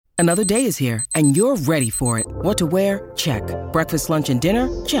Another day is here, and you're ready for it. What to wear? Check. Breakfast, lunch, and dinner?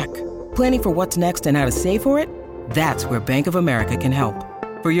 Check. Planning for what's next and how to save for it? That's where Bank of America can help.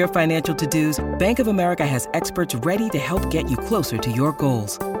 For your financial to-dos, Bank of America has experts ready to help get you closer to your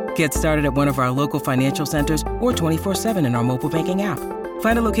goals. Get started at one of our local financial centers or 24/7 in our mobile banking app.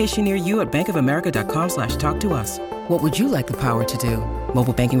 Find a location near you at bankofamerica.com/talktous. What would you like the power to do?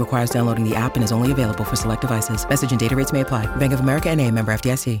 Mobile banking requires downloading the app and is only available for select devices. Message and data rates may apply. Bank of America N.A., member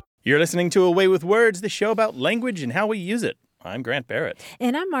FDIC. You're listening to A Way with Words, the show about language and how we use it. I'm Grant Barrett.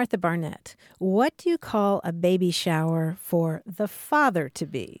 And I'm Martha Barnett. What do you call a baby shower for the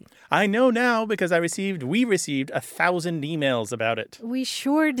father-to-be? I know now because we received 1,000 emails about it. We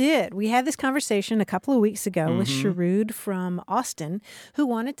sure did. We had this conversation a couple of weeks ago with Sherud from Austin, who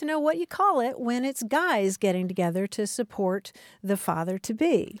wanted to know what you call it when it's guys getting together to support the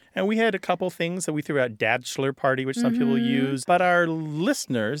father-to-be. And we had a couple things that we threw out, Dadschler Party, which some people use. But our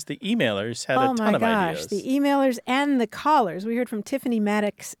listeners, the emailers, had a ton of ideas. The emailers and the callers. We heard from Tiffany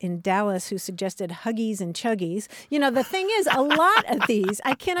Maddox in Dallas, who suggested Huggies and Chuggies. You know, the thing is, a lot of these,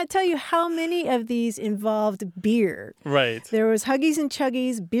 I cannot tell you how many of these involved beer. Right. There was Huggies and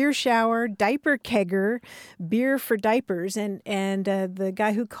Chuggies, beer shower, diaper kegger, beer for diapers. And the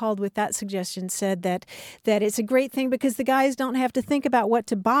guy who called with that suggestion said that it's a great thing because the guys don't have to think about what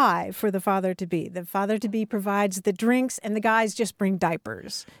to buy for the father-to-be. The father-to-be provides the drinks, and the guys just bring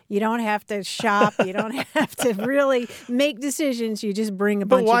diapers. You don't have to shop. You don't have to really make decisions. You just bring a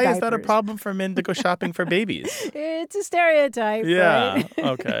bunch of diapers. But why is that a problem for men to go shopping for babies? It's a stereotype, yeah, right?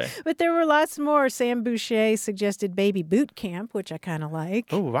 Okay. But there were lots more. Sam Boucher suggested baby boot camp, which I kind of like.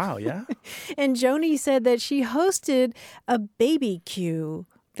 Oh, wow, yeah. And Joni said that she hosted a baby queue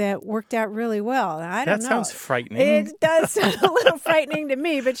that worked out really well. I don't know. That sounds frightening. It does sound a little frightening to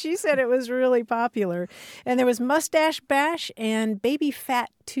me, but she said it was really popular. And there was Mustache Bash and Baby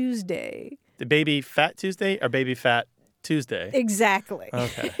Fat Tuesday. The Baby Fat Tuesday or Baby Fat Tuesday? Exactly.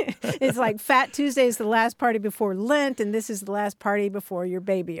 Okay. It's like Fat Tuesday is the last party before Lent, and this is the last party before your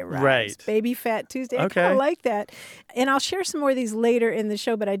baby arrives. Right. Baby Fat Tuesday. I Okay. kind of like that. And I'll share some more of these later in the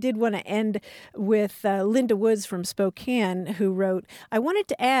show, but I did want to end with Linda Woods from Spokane, who wrote, I wanted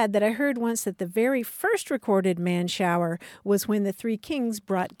to add that I heard once that the very first recorded man shower was when the three kings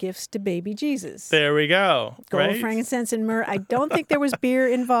brought gifts to baby Jesus. There we go. Gold, right? frankincense, and myrrh. I don't think there was beer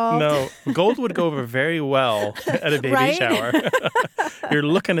involved. No, gold would go over very well at a baby Right? shower. You're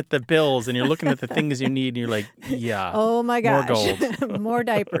looking at the bills and you're looking at the things you need and you're like, yeah. Oh my gosh. More gold. More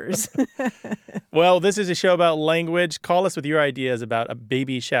diapers. Well, this is a show about language. Call us with your ideas about a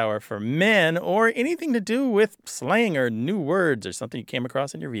baby shower for men or anything to do with slang or new words or something you came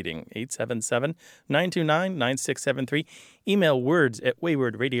across in your reading. 877-929-9673. Email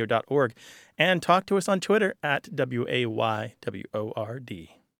words@waywordradio.org and talk to us on Twitter at WAYWORD.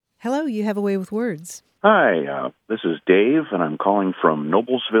 Hello, you have a way with words. Hi, this is Dave, and I'm calling from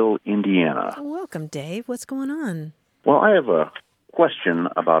Noblesville, Indiana. Welcome, Dave. What's going on? Well, I have a question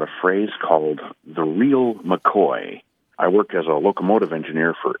about a phrase called the real McCoy. I work as a locomotive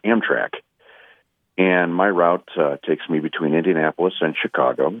engineer for Amtrak, and my route takes me between Indianapolis and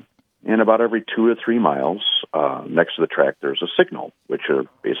Chicago. And about every 2 to 3 miles next to the track, there's a signal, which are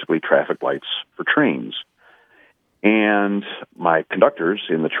basically traffic lights for trains. And my conductors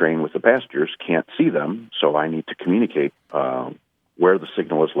in the train with the passengers can't see them, so I need to communicate where the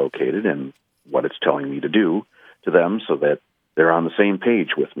signal is located and what it's telling me to do to them so that they're on the same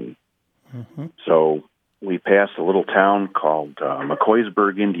page with me. Mm-hmm. So we passed a little town called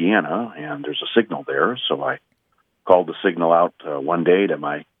McCoysburg, Indiana, and there's a signal there. So I called the signal out one day to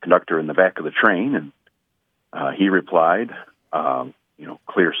my conductor in the back of the train, and he replied,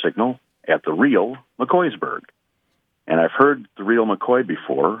 clear signal at the real McCoysburg. And I've heard the real McCoy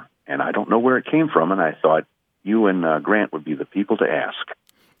before, and I don't know where it came from, and I thought you and Grant would be the people to ask.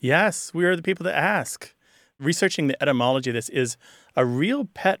 Yes, we are the people to ask. Researching the etymology of this is a real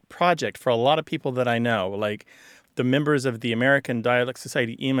pet project for a lot of people that I know. Like the members of the American Dialect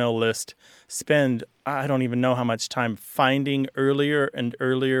Society email list spend, I don't even know how much time, finding earlier and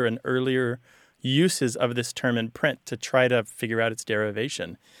earlier and earlier uses of this term in print to try to figure out its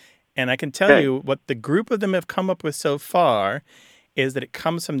derivation. And I can tell you what the group of them have come up with so far is that it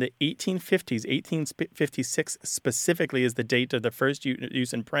comes from the 1850s. 1856 specifically is the date of the first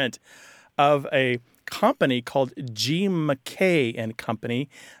use in print of a company called G. McKay and Company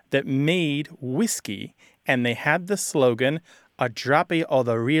that made whiskey. And they had the slogan, a droppy o'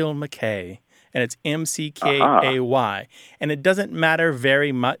 the real McKay. and it's MCKAY. And it doesn't matter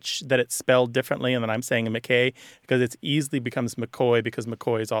very much that it's spelled differently and that I'm saying McKay, because it easily becomes McCoy, because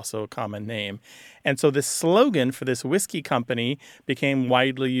McCoy is also a common name. And so this slogan for this whiskey company became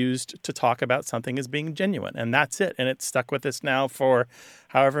widely used to talk about something as being genuine. And that's it. And it's stuck with us now for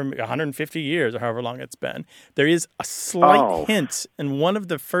however 150 years or however long it's been. There is a slight hint in one of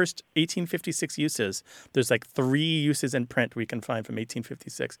the first 1856 uses. There's like 3 uses in print we can find from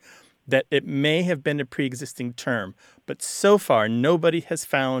 1856 that it may have been a pre-existing term. But so far, nobody has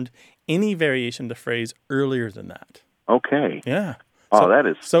found any variation of the phrase earlier than that. Okay. Yeah. Oh, that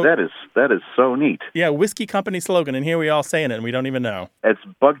is so neat. Yeah, whiskey company slogan, and here we all saying it, and we don't even know. It's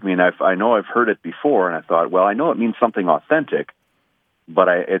bugged me, and I know I've heard it before, and I thought, well, I know it means something authentic, but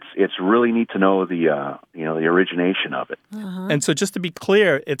it's really neat to know the origination of it. Uh-huh. And so, just to be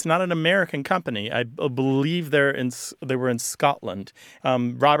clear, it's not an American company. I believe they were in Scotland.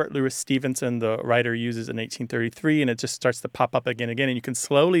 Robert Louis Stevenson, the writer, uses it in 1833, and it just starts to pop up again and again. And you can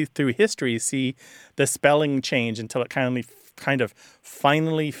slowly, through history, see the spelling change until it kind of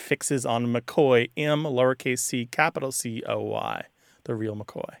finally fixes on McCoy, M, lowercase c, capital C-O-Y, the real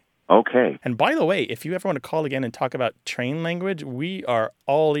McCoy. Okay. And by the way, if you ever want to call again and talk about train language, we are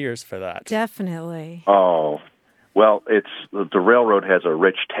all ears for that. Definitely. Oh, well, the railroad has a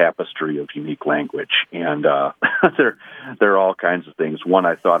rich tapestry of unique language, and there are all kinds of things. One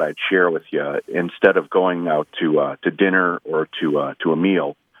I thought I'd share with you: instead of going out to dinner or to a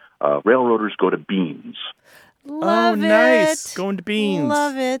meal, railroaders go to beans. Love it. Nice. Going to beans.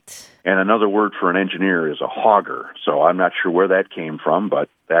 Love it. And another word for an engineer is a hogger. So I'm not sure where that came from, but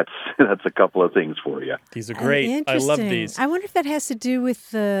that's a couple of things for you. These are great. I love these. I wonder if that has to do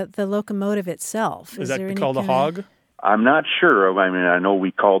with the locomotive itself. Is that called a hog? I'm not sure. I mean, I know we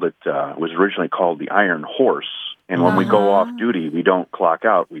called it, it was originally called the Iron Horse. And when we go off duty, we don't clock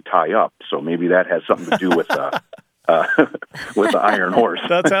out, we tie up. So maybe that has something to do with with the Iron Horse.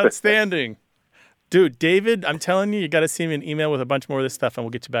 That's outstanding. Dude, David, I'm telling you got to send me an email with a bunch more of this stuff, and we'll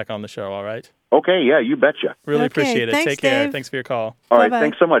get you back on the show, all right? Okay, yeah, you betcha. Really appreciate it. Thanks, Take care. Dave. Thanks for your call. All right, Bye-bye.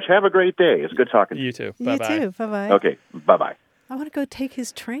 thanks so much. Have a great day. It's good talking to you. You too. You Bye-bye. too. Bye-bye. Okay, bye-bye. I want to go take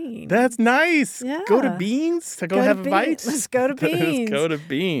his train. That's nice. Yeah. Go to Beans to go to have a Beans. bite. Let's go to Beans. Let's go to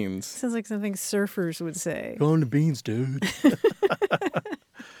Beans. Sounds like something surfers would say. Going to Beans, dude.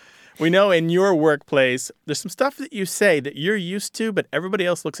 We know in your workplace, there's some stuff that you say that you're used to, but everybody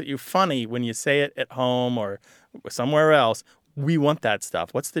else looks at you funny when you say it at home or somewhere else. We want that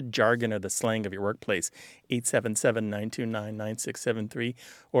stuff. What's the jargon or the slang of your workplace? 877-929-9673.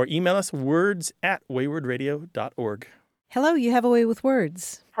 Or email us words@waywardradio.org. Hello, you have a way with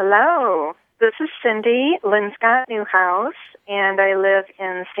words. Hello, this is Cindy Linscott Newhouse, and I live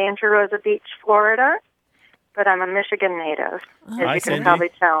in Santa Rosa Beach, Florida, but I'm a Michigan native, as Hi, you Cindy. can probably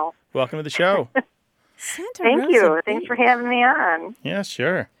tell. Welcome to the show. Thank you. Thanks for having me on. Yeah,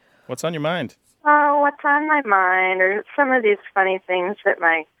 sure. What's on your mind? Oh, what's on my mind are some of these funny things that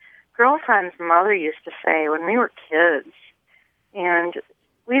my girlfriend's mother used to say when we were kids. And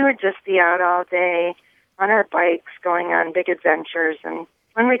we would just be out all day on our bikes going on big adventures. And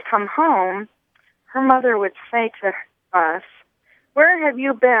when we'd come home, her mother would say to us, "Where have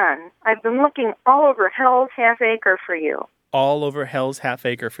you been? I've been looking all over Hell's Half Acre for you." All over Hell's Half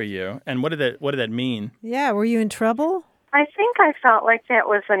Acre for you. And what did that mean? Yeah, were you in trouble? I think I felt like that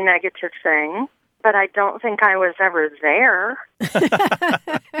was a negative thing, but I don't think I was ever there.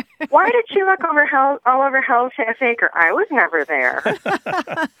 Why did she look all over Hell's Half Acre? I was never there.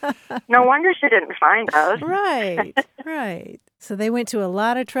 No wonder she didn't find us. Right, right. So they went to a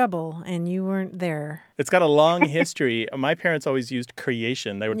lot of trouble, and you weren't there. It's got a long history. My parents always used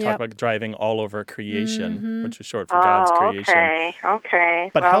creation. They would talk about driving all over creation, which is short for God's creation. Okay.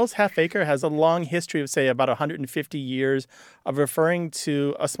 But Hell's Half Acre has a long history of, say, about 150 years of referring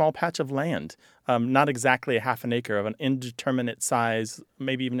to a small patch of land, not exactly a half an acre, of an indeterminate size,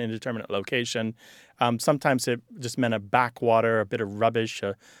 maybe even indeterminate location. Sometimes it just meant a backwater, a bit of rubbish,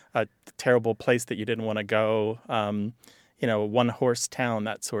 a terrible place that you didn't want to go. One-horse town,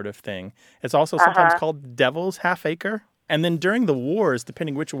 that sort of thing. It's also sometimes called Devil's Half Acre. And then during the wars,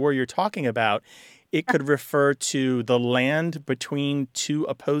 depending which war you're talking about, it could refer to the land between two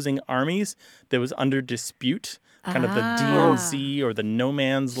opposing armies that was under dispute, kind of the DMZ or the no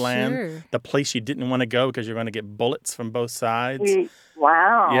man's land, the place you didn't want to go because you're going to get bullets from both sides.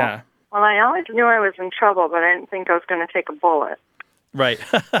 Wow. Yeah. Well, I always knew I was in trouble, but I didn't think I was going to take a bullet. Right.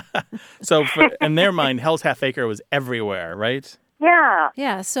 So in their mind, Hell's Half Acre was everywhere, right? Yeah.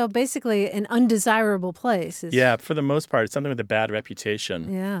 Yeah, so basically an undesirable place. Yeah, for the most part, it's something with a bad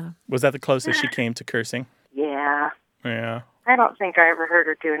reputation. Yeah. Was that the closest she came to cursing? Yeah. Yeah. I don't think I ever heard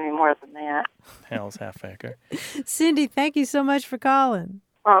her do any more than that. Hell's Half Acre. Cindy, thank you so much for calling.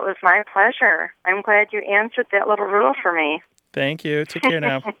 Well, it was my pleasure. I'm glad you answered that little riddle for me. Thank you. Take care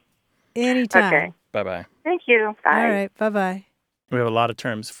now. Anytime. Okay. Bye-bye. Thank you. Bye. All right. Bye-bye. We have a lot of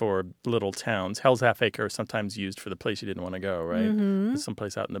terms for little towns. Hell's Half Acre is sometimes used for the place you didn't want to go, right? Mm-hmm.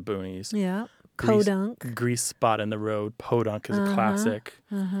 Someplace out in the boonies. Yeah. Grease- Podunk. Grease spot in the road. Podunk is a classic.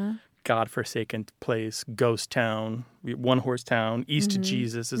 Godforsaken place. Ghost town. One horse town. East of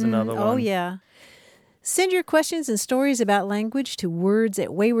Jesus is another one. Oh, yeah. Send your questions and stories about language to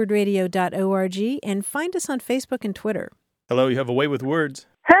words@waywardradio.org and find us on Facebook and Twitter. Hello, you have a way with words.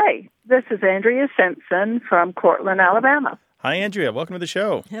 Hey, this is Andrea Simpson from Cortland, Alabama. Hi, Andrea. Welcome to the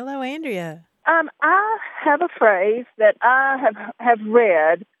show. Hello, Andrea. I have a phrase that I have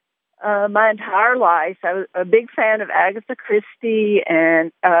read my entire life. I was a big fan of Agatha Christie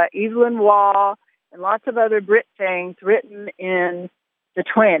and Evelyn Waugh and lots of other Brit things written in the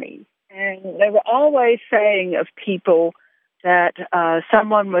 20s. And they were always saying of people that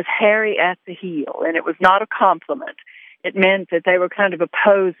someone was hairy at the heel, and it was not a compliment. It meant that they were kind of a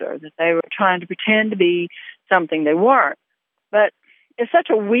poser, that they were trying to pretend to be something they weren't. But it's such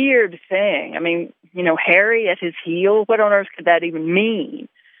a weird thing. I mean, hairy at his heel, what on earth could that even mean?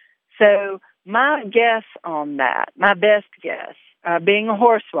 So my guess on that, my best guess, being a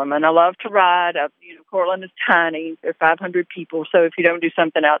horsewoman, I love to ride. Cortland is tiny. There are 500 people, so if you don't do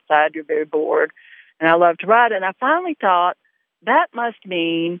something outside, you're very bored. And I love to ride. And I finally thought that must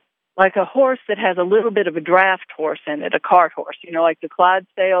mean like a horse that has a little bit of a draft horse in it, a cart horse. Like the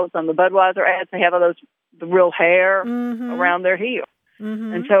Clydesdales on the Budweiser ads, they have the real hair around their heel.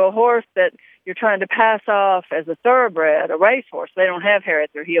 Mm-hmm. And so a horse that you're trying to pass off as a thoroughbred, a racehorse, they don't have hair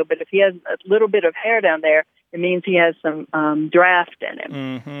at their heel. But if he has a little bit of hair down there, it means he has some draft in him.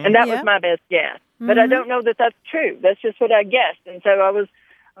 Mm-hmm. And that was my best guess. But I don't know that that's true. That's just what I guessed. And so I was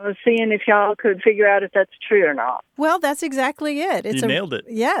seeing if y'all could figure out if that's true or not. Well, that's exactly it. You nailed it.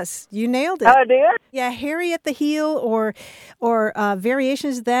 Yes, you nailed it. Oh, I did? Yeah, hairy at the heel or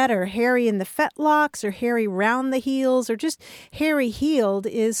variations of that are hairy in the fetlocks or hairy round the heels or just hairy-heeled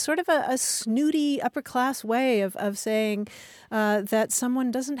is sort of a snooty upper-class way of saying that someone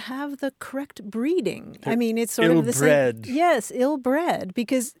doesn't have the correct breeding. I mean, it's sort of the same. Ill-bred. Yes, ill-bred.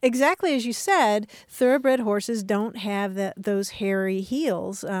 Because exactly as you said, thoroughbred horses don't have those hairy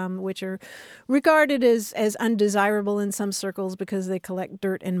heels, which are regarded as undesirable in some circles because they collect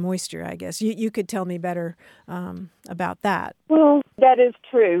dirt and moisture, I guess. You could tell me better about that. Well, that is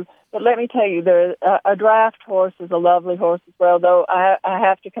true. But let me tell you, a draft horse is a lovely horse as well, though I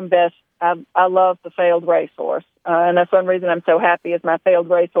have to confess, I love the failed racehorse. And that's one reason I'm so happy is my failed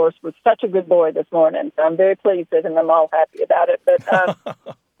racehorse was such a good boy this morning. So I'm very pleased with him. I'm all happy about it.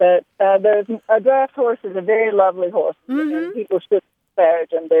 But there's a draft horse is a very lovely horse. Mm-hmm. And people should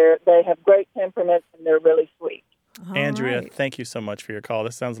disparage them. They have great temperaments and they're really sweet. Andrea, thank you so much for your call.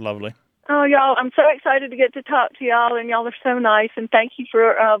 This sounds lovely. Oh, y'all, I'm so excited to get to talk to y'all, and y'all are so nice. And thank you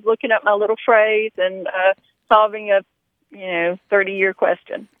for looking up my little phrase and solving a 30-year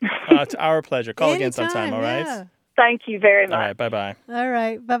question. It's our pleasure. Call again Anytime, sometime, all right? Yeah. Thank you very much. All right, bye-bye. All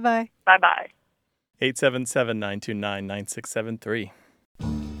right, bye-bye. Bye-bye. 877-929-9673.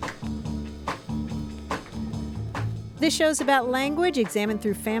 This show's about language, examined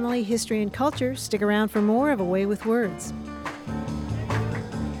through family, history, and culture. Stick around for more of A Way with Words.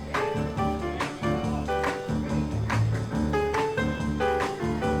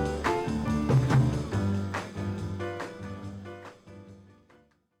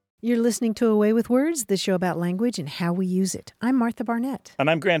 You're listening to A Way with Words, the show about language and how we use it. I'm Martha Barnett. And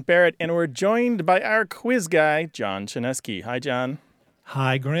I'm Grant Barrett, and we're joined by our quiz guy, John Chinesky. Hi, John.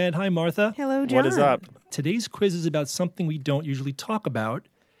 Hi, Grant. Hi, Martha. Hello, John. What is up? Today's quiz is about something we don't usually talk about,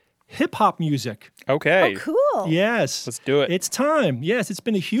 hip-hop music. Okay. Oh, cool. Yes. Let's do it. It's time. Yes, it's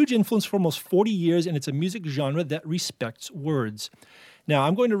been a huge influence for almost 40 years, and it's a music genre that respects words. Now,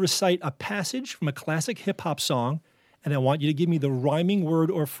 I'm going to recite a passage from a classic hip-hop song, and I want you to give me the rhyming word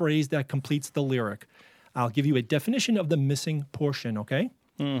or phrase that completes the lyric. I'll give you a definition of the missing portion, okay?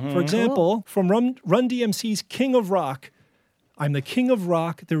 Mm-hmm. For example, from Run DMC's King of Rock, I'm the king of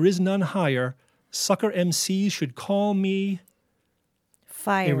rock, there is none higher. Sucker MCs should call me...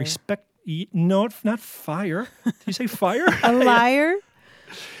 Fire. No, not fire. Did you say fire? A liar?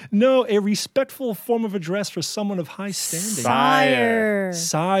 No, a respectful form of address for someone of high standing. Sire.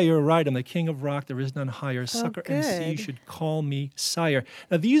 Sire, right. I'm the king of rock. There is none higher. Sucker MC should call me sire.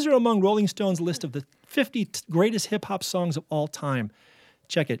 Now, these are among Rolling Stone's list of the 50 greatest hip-hop songs of all time.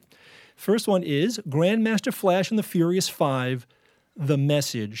 Check it. First one is Grandmaster Flash and the Furious Five, The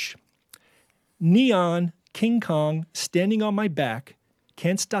Message. Neon, King Kong, standing on my back,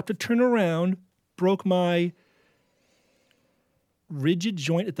 can't stop to turn around, broke my rigid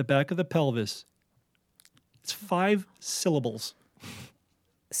joint at the back of the pelvis. It's 5 syllables.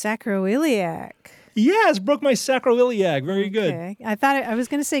 Sacroiliac. Yes, broke my sacroiliac. Very good. Okay. I was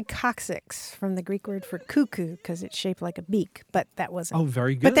going to say coccyx from the Greek word for cuckoo because it's shaped like a beak, but that wasn't. Oh,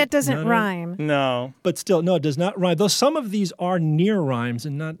 very good. But that doesn't No, no. rhyme. No. But still, no, it does not rhyme. Though some of these are near rhymes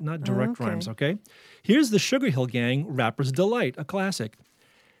and not direct okay. rhymes, okay? Here's the Sugar Hill Gang, Rapper's Delight, a classic.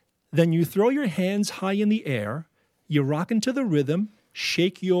 Then you throw your hands high in the air, you rock into the rhythm,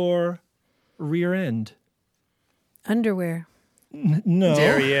 shake your rear end. Underwear. No.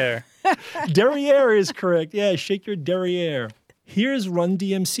 Derriere. Derriere is correct. Yeah, shake your derriere. Here's Run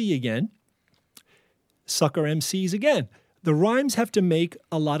DMC again. Sucker MCs again. The rhymes have to make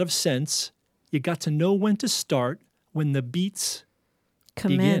a lot of sense. You got to know when to start, when the beats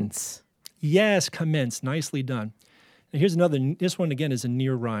Commence. begin. Yes, commence. Nicely done. And here's another. This one again is a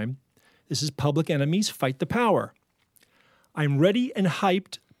near rhyme. This is Public Enemy's Fight the Power. I'm ready and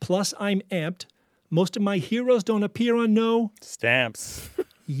hyped, plus I'm amped. Most of my heroes don't appear on no. Stamps.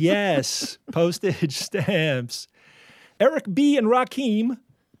 Yes, postage stamps. Eric B. and Rakim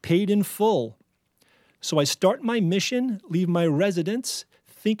paid in full. So I start my mission, leave my residence,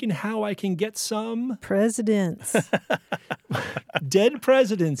 thinking how I can get some Presidents. dead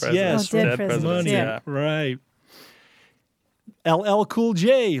presidents. Yes, Oh, dead right. presidents, Money. yeah. Right. LL Cool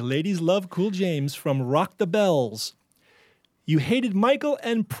J, ladies love Cool James from Rock the Bells. You hated Michael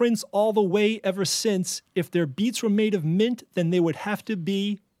and Prince all the way ever since. If their beats were made of mint, then they would have to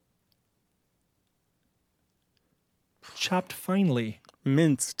be chopped finely.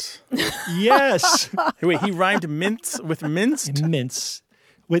 Minced. Yes. Wait, he rhymed mince with minced? Mince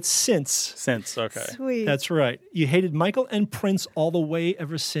with since. Since, okay. Sweet. That's right. You hated Michael and Prince all the way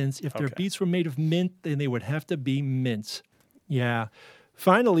ever since. If their Okay. beats were made of mint, then they would have to be mints. Yeah.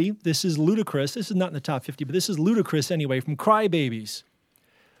 Finally, this is Ludacris. This is not in the top 50, but this is Ludacris anyway from Crybabies.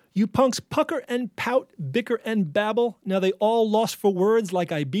 You punks pucker and pout, bicker and babble. Now they all lost for words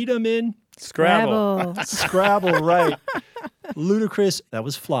like I beat 'em in Scrabble. Scrabble, right. Ludacris, that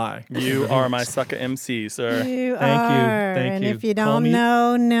was Fly. You are my sucker MC, sir. You Thank you. are. Thank and you. if you Call don't me-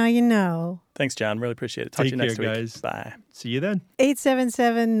 know, now you know. Thanks, John. Really appreciate it. Talk Take to you next care, week. guys. Bye. See you then.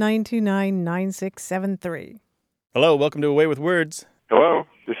 877-929-9673. Hello, welcome to Away with Words. Hello,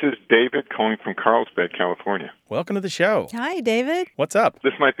 this is David calling from Carlsbad, California. Welcome to the show. Hi, David. What's up?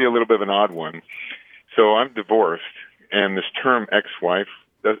 This might be a little bit of an odd one. So I'm divorced, and this term ex-wife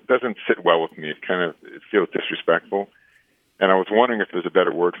doesn't sit well with me. It feels disrespectful, and I was wondering if there's a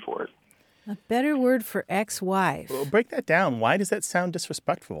better word for it. A better word for ex-wife. Well, break that down. Why does that sound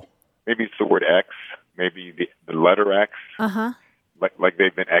disrespectful? Maybe it's the word X, maybe the letter X, Uh-huh. like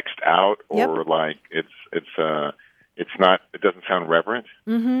they've been X'd out, Yep. or like it's not. It doesn't sound reverent.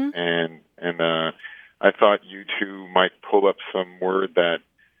 Mm-hmm. And I thought you two might pull up some word that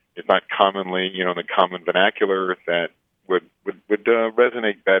is not commonly, in the common vernacular that would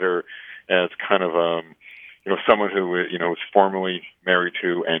resonate better as kind of someone who was formerly married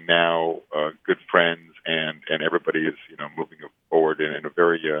to and now good friends, and everybody is moving forward in a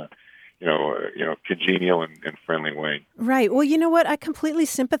very congenial and friendly way. Right. Well, you know what? I completely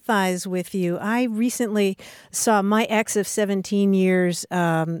sympathize with you. I recently saw my ex of 17 years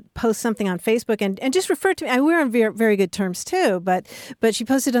post something on Facebook and just referred to me. We're on very, very good terms too, but she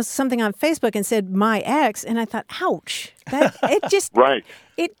posted something on Facebook and said my ex, and I thought, ouch. That it just Right.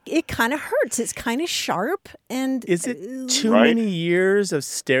 It kind of hurts. It's kind of sharp. And Is it too Right. many years of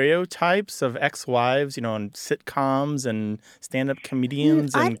stereotypes of ex-wives, on sitcoms and stand-up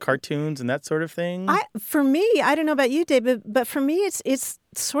comedians and cartoons and that sort of thing? For me, I don't know about you, David, but for me, it's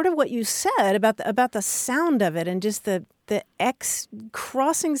sort of what you said about the sound of it and just the ex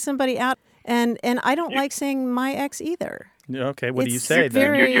crossing somebody out. And I don't like saying my ex either. Okay, what do you It's say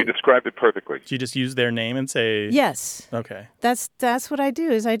then? You described it perfectly. Do you just use their name and say... Yes. Okay. That's what I do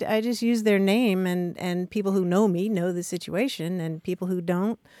is I just use their name and people who know me know the situation and people who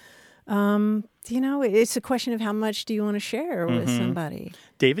don't, it's a question of how much do you want to share with somebody.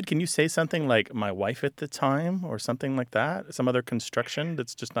 David, can you say something like my wife at the time or something like that? Some other construction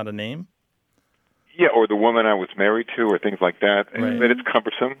that's just not a name? Yeah, or the woman I was married to, or things like that. Right. But it's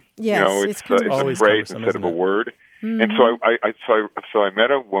cumbersome. Yes, it's cumbersome. It's a Always phrase cumbersome, instead of a isn't it? word. And so I met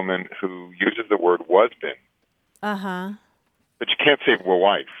a woman who uses the word was been, Uh-huh. but you can't say well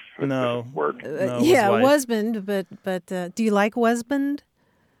wife. It No. doesn't work. No, Yeah, wife. husband, but do you like husband?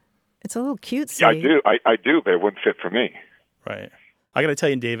 It's a little cutesy. Yeah, I do. I do, but it wouldn't fit for me. Right. I got to tell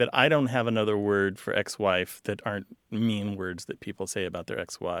you, David, I don't have another word for ex-wife that aren't mean words that people say about their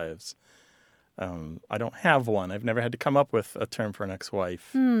ex-wives. I don't have one. I've never had to come up with a term for an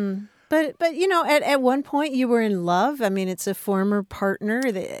ex-wife. But at one point you were in love. I mean, it's a former partner.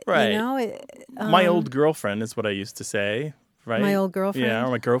 Right. My old girlfriend is what I used to say. Right. My old girlfriend. Yeah,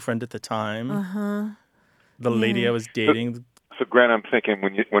 or my girlfriend at the time. The lady I was dating. So Grant, I'm thinking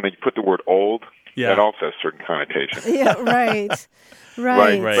when you put the word old, that also has certain connotations. Yeah. Right.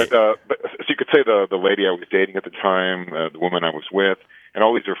 Right. But so you could say the lady I was dating at the time, the woman I was with, and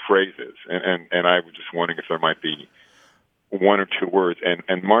all these are phrases. And I was just wondering if there might be one or two words.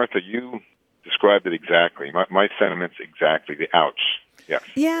 And Martha, you described it exactly. My sentiments exactly. The ouch. Yes.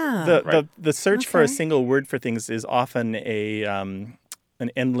 Yeah. The search for a single word for things is often an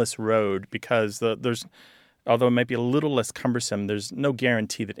endless road because there's. Although it might be a little less cumbersome, there's no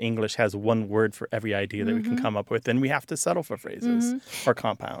guarantee that English has one word for every idea that we can come up with, and we have to settle for phrases or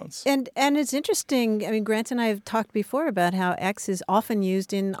compounds. And it's interesting. I mean, Grant and I have talked before about how X is often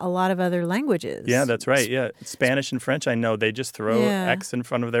used in a lot of other languages. Yeah, that's right. Yeah, Spanish and French, I know, they just throw X in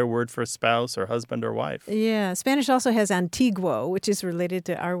front of their word for spouse or husband or wife. Yeah, Spanish also has antiguo, which is related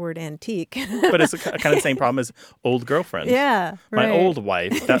to our word antique. But it's kind of the same problem as old girlfriend. Yeah, right. My old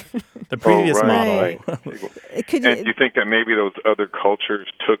wife, the previous model. Right. Do you think that maybe those other cultures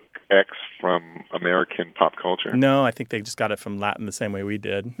took X from American pop culture? No, I think they just got it from Latin the same way we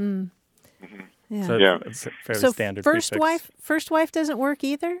did. Yeah. So it's a fairly standard first prefix. first wife doesn't work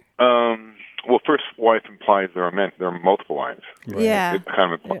either? Well, first wife implies there are multiple wives. Right. Yeah. It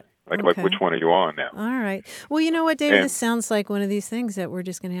kind of like which one are you on now? All right. Well, you know what, David? This sounds like one of these things that we're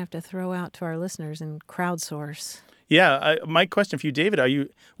just going to have to throw out to our listeners and crowdsource. Yeah, my question for you, David,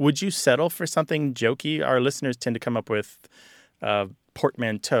 would you settle for something jokey? Our listeners tend to come up with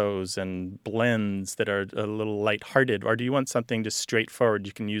portmanteaus and blends that are a little lighthearted, or do you want something just straightforward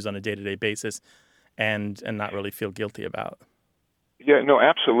you can use on a day-to-day basis and not really feel guilty about? Yeah, no,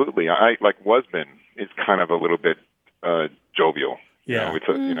 absolutely. I like wasbin is kind of a little bit jovial. Yeah, it's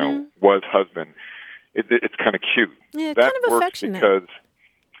was husband. It's kind of cute. Yeah, that kind of works affectionate because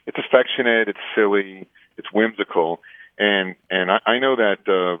it's affectionate. It's silly. It's whimsical, and I know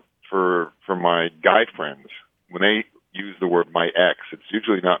that for my guy friends, when they use the word "my ex," it's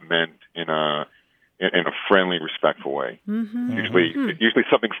usually not meant in a friendly, respectful way. Usually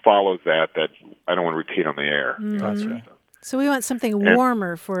something follows that I don't want to repeat on the air. Gotcha. So we want something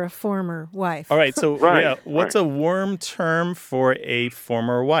warmer for a former wife. All right. So what's a warm term for a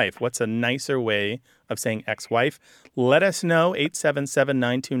former wife? What's a nicer way of saying ex-wife? Let us know.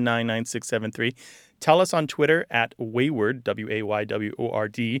 877-929-9673. Tell us on Twitter at Wayward,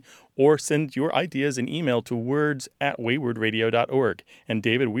 WAYWORD, or send your ideas and email to words@waywardradio.org. And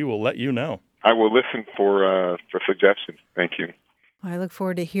David, we will let you know. I will listen for suggestions. Thank you. I look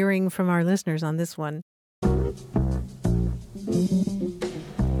forward to hearing from our listeners on this one.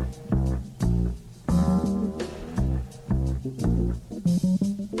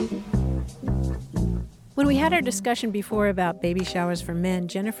 When we had our discussion before about baby showers for men,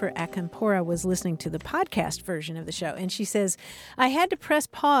 Jennifer Akampora was listening to the podcast version of the show, and she says, I had to press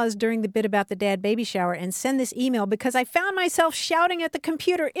pause during the bit about the dad baby shower and send this email because I found myself shouting at the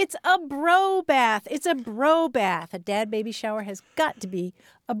computer, it's a bro bath. It's a bro bath. A dad baby shower has got to be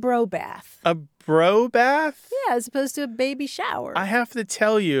a bro bath. A bro bath? Yeah, as opposed to a baby shower. I have to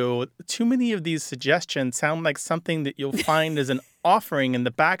tell you, too many of these suggestions sound like something that you'll find as an offering in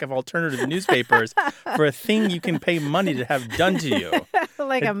the back of alternative newspapers for a thing you can pay money to have done to you.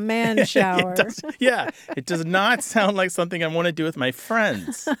 Like a man shower. It does not sound like something I want to do with my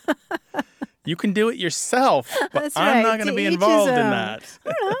friends. You can do it yourself, but That's I'm right. not going to be each involved his in own. that.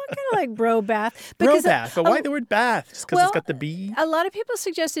 I don't know, kind of like bro bath. Bro bath, but why the word bath? Just because it's got the B? A lot of people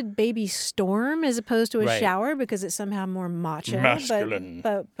suggested baby storm as opposed to a shower because it's somehow more macho. Masculine.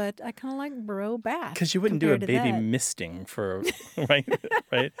 But I kind of like bro bath. Because you wouldn't do a baby misting for, right?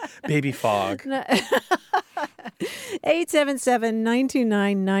 Baby fog.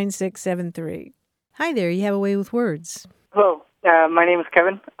 877-929-9673. Hi there, you have a way with words. Hello, my name is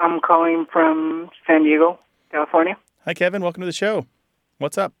Kevin. I'm calling from San Diego, California. Hi, Kevin. Welcome to the show.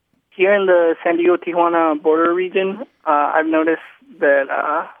 What's up? Here in the San Diego-Tijuana border region, I've noticed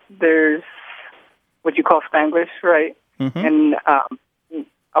that there's what you call Spanglish, right? Mm-hmm. And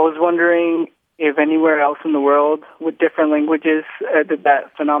I was wondering if anywhere else in the world with different languages did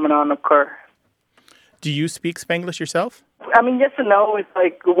that phenomenon occur. Do you speak Spanglish yourself? I mean, yes and no. It's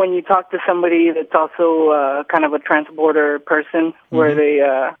like when you talk to somebody that's also kind of a trans-border person where they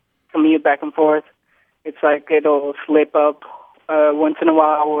commute back and forth, it's like it'll slip up once in a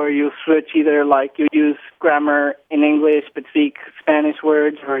while where you switch either like you use grammar in English but speak Spanish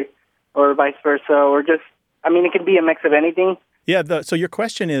words or vice versa, or just, I mean, it can be a mix of anything. Yeah. So your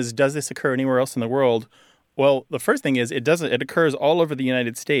question is, does this occur anywhere else in the world? Well, the first thing is it doesn't. It occurs all over the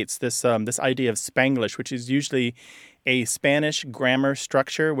United States. This idea of Spanglish, which is usually a Spanish grammar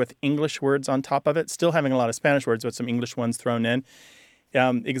structure with English words on top of it, still having a lot of Spanish words, but some English ones thrown in,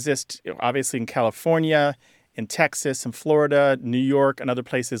 exists obviously in California, in Texas, in Florida, New York, and other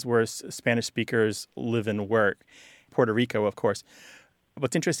places where Spanish speakers live and work. Puerto Rico, of course.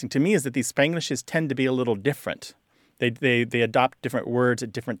 What's interesting to me is that these Spanglishes tend to be a little different. They adopt different words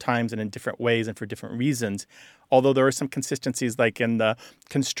at different times and in different ways and for different reasons. Although there are some consistencies, like in the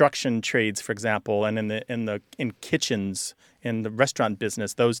construction trades, for example, and in kitchens, in the restaurant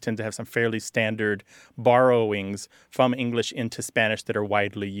business, those tend to have some fairly standard borrowings from English into Spanish that are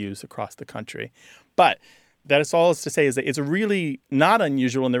widely used across the country. But that is all to say is that it's really not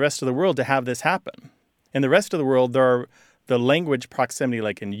unusual in the rest of the world to have this happen. In the rest of the world, there are the language proximity,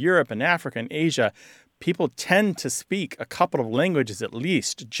 like in Europe and Africa and Asia. People tend to speak a couple of languages at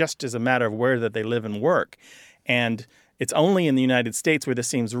least, just as a matter of where that they live and work. And it's only in the United States where this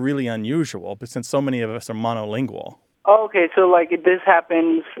seems really unusual, but since so many of us are monolingual. Oh, okay, so like this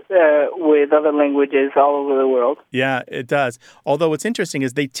happens with other languages all over the world. Yeah, it does. Although what's interesting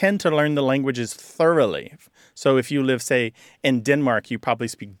is they tend to learn the languages thoroughly. So if you live, say, in Denmark, you probably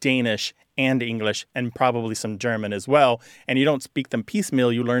speak Danish and English and probably some German as well. And you don't speak them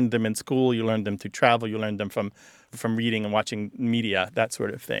piecemeal. You learn them in school. You learn them through travel. You learn them from reading and watching media, that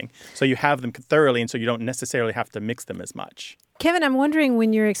sort of thing. So you have them thoroughly, and so you don't necessarily have to mix them as much. Kevin, I'm wondering,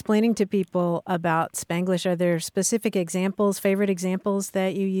 when you're explaining to people about Spanglish, are there specific examples, favorite examples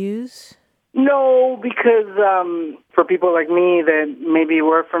that you use? No, because for people like me that maybe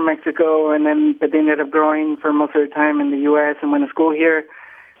were from Mexico but they ended up growing for most of their time in the U.S. and went to school here,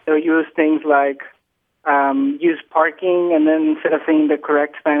 they'll use things like use parking, and then instead of saying the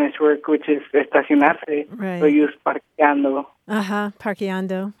correct Spanish word, which is estacionarse, they'll use parqueando.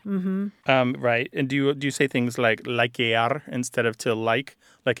 Parqueando. Mm-hmm. Right. And do you say things like likear instead of to like?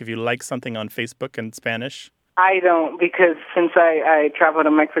 Like if you like something on Facebook in Spanish? I don't, because since I travel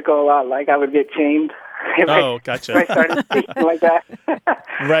to Mexico a lot, like I would get shamed gotcha. if I started speaking like that.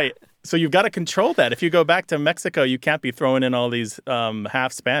 Right. So you've got to control that. If you go back to Mexico, you can't be throwing in all these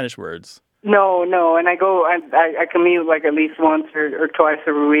half Spanish words. No, and I commute like at least once or twice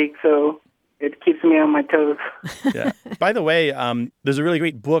every week, so it keeps me on my toes. Yeah. By the way, there's a really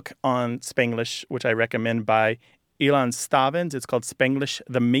great book on Spanglish, which I recommend, by Ilan Stavans. It's called Spanglish,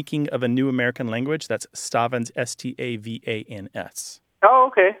 The Making of a New American Language. That's Stavans, Stavans. Oh,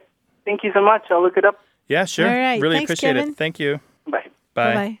 okay. Thank you so much. I'll look it up. Yeah, sure. All right. Really Thanks, appreciate Kevin. it. Thank you. Bye.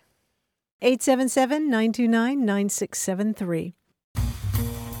 Bye. Bye-bye. 877-929-9673.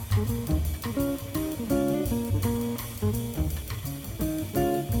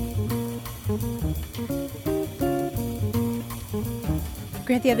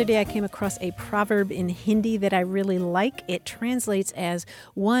 Grant, the other day I came across a proverb in Hindi that I really like. It translates as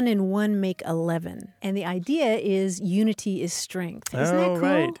 1 and 1 make 11. And the idea is unity is strength. Isn't that cool?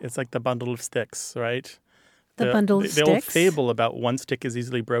 Right. It's like the bundle of sticks, right? The bundle of sticks? The old fable about one stick is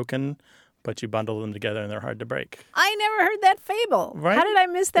easily broken, but you bundle them together and they're hard to break. I never heard that fable. Right? How did I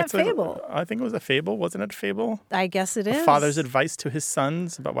miss that fable? I think it was a fable. Wasn't it a fable? I guess it is. A father's advice to his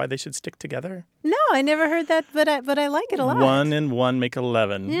sons about why they should stick together. No, I never heard that, but I like it a lot. 1 and 1 make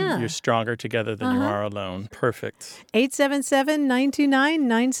 11. Yeah. You're stronger together than you are alone. Perfect.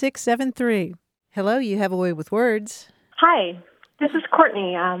 877-929-9673. Hello, you have a way with words. Hi, this is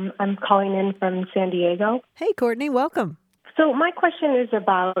Courtney. I'm calling in from San Diego. Hey, Courtney, welcome. So my question is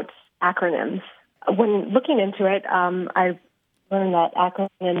about acronyms. When looking into it, I learned that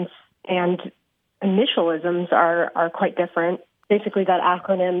acronyms and initialisms are quite different. Basically, that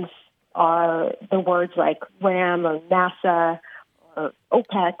acronyms are the words like RAM or NASA or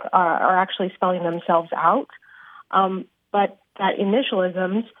OPEC are actually spelling themselves out. But that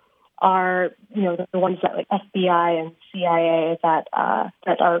initialisms are, the ones that like FBI and CIA that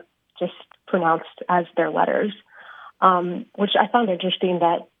are just pronounced as their letters, which I found interesting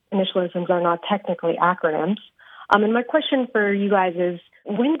that initialisms are not technically acronyms. And my question for you guys is,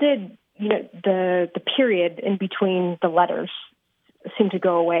 when did the period in between the letters seem to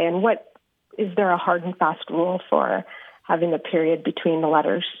go away, and is there a hard and fast rule for having a period between the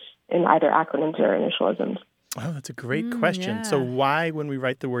letters in either acronyms or initialisms? Oh, that's a great question. Yeah. So why, when we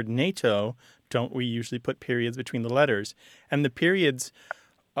write the word NATO, don't we usually put periods between the letters? And the periods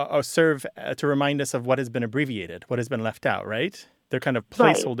serve to remind us of what has been abbreviated, what has been left out, right? They're kind of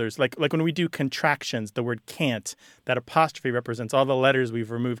placeholders. Right. Like when we do contractions, the word can't, that apostrophe represents all the letters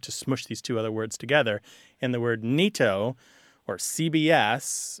we've removed to smush these two other words together. In the word NATO, or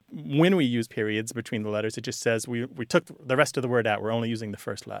CBS, when we use periods between the letters, it just says we took the rest of the word out. We're only using the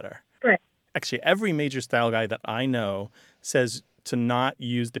first letter. Right. Actually, every major style guide that I know says to not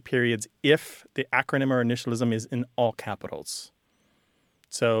use the periods if the acronym or initialism is in all capitals.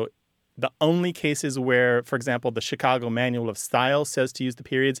 So the only cases where, for example, the Chicago Manual of Style says to use the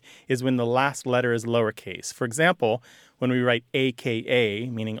periods is when the last letter is lowercase. For example, when we write AKA,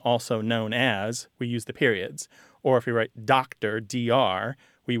 meaning also known as, we use the periods. Or if we write doctor, DR,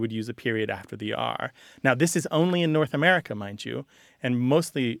 we would use a period after the R. Now, this is only in North America, mind you, and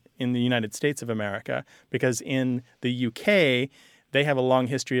mostly in the United States of America, because in the UK, they have a long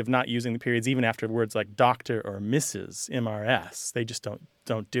history of not using the periods even after words like doctor or Mrs., MRS. They just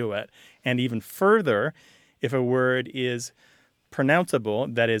don't do it. And even further, if a word is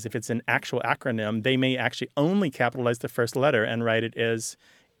pronounceable, that is, if it's an actual acronym, they may actually only capitalize the first letter and write it as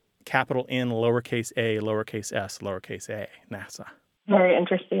capital N, lowercase a, lowercase s, lowercase a, NASA. Very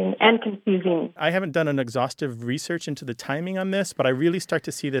interesting and confusing. I haven't done an exhaustive research into the timing on this, but I really start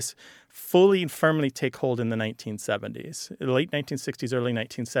to see this fully and firmly take hold in the 1970s. In the late 1960s, early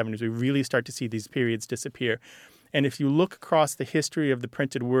 1970s, we really start to see these periods disappear. And if you look across the history of the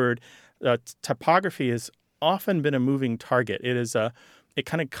printed word, typography has often been a moving target. It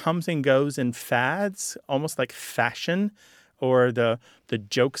kind of comes and goes in fads, almost like fashion or the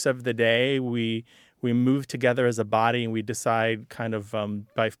jokes of the day. We move together as a body and we decide kind of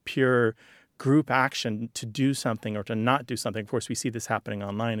by pure group action to do something or to not do something. Of course, we see this happening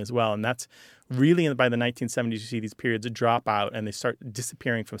online as well. And that's really by the 1970s, you see these periods drop out and they start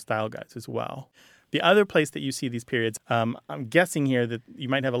disappearing from style guides as well. The other place that you see these periods, I'm guessing here that you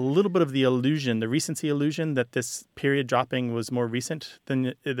might have a little bit of the illusion, the recency illusion that this period dropping was more recent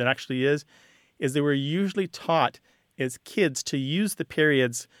than it actually is they were usually taught as kids to use the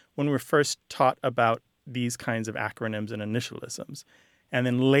periods when we're first taught about these kinds of acronyms and initialisms. And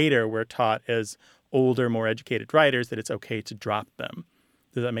then later we're taught as older, more educated writers that it's okay to drop them.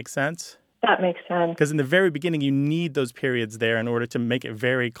 Does that make sense? That makes sense. Because in the very beginning, you need those periods there in order to make it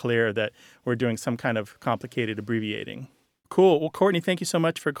very clear that we're doing some kind of complicated abbreviating. Cool. Well, Courtney, thank you so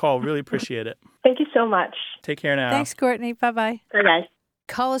much for the call. Really appreciate it. Thank you so much. Take care now. Thanks, Courtney. Bye-bye. Bye, guys.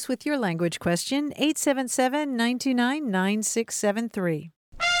 Call us with your language question, 877-929-9673.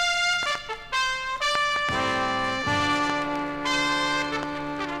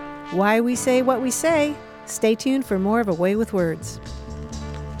 Why we say what we say. Stay tuned for more of A Way with Words.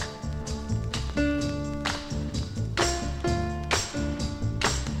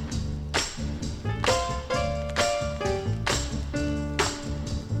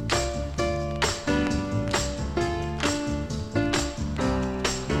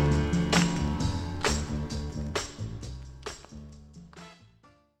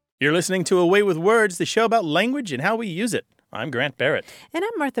 You're listening to A Way with Words, the show about language and how we use it. I'm Grant Barrett. And I'm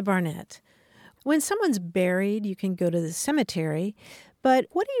Martha Barnett. When someone's buried, you can go to the cemetery, but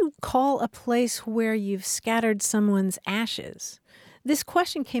what do you call a place where you've scattered someone's ashes? This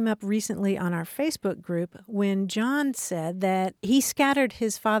question came up recently on our Facebook group when John said that he scattered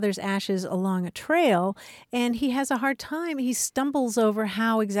his father's ashes along a trail, and he has a hard time. He stumbles over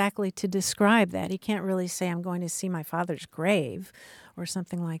how exactly to describe that. He can't really say, I'm going to see my father's grave, or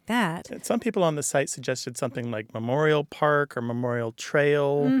something like that. Some people on the site suggested something like Memorial Park or Memorial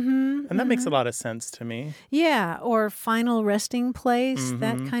Trail, and that makes a lot of sense to me. Yeah, or final resting place,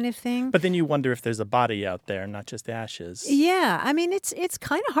 that kind of thing. But then you wonder if there's a body out there, not just ashes. Yeah, I mean, it's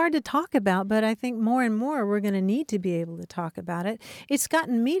kind of hard to talk about, but I think more and more we're going to need to be able to talk about it. It's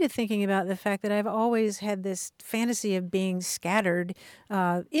gotten me to thinking about the fact that I've always had this fantasy of being scattered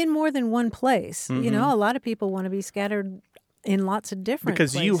in more than one place. You know, a lot of people want to be scattered in lots of different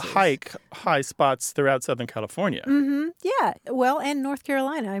places. Because you hike high spots throughout Southern California. Yeah, well, and North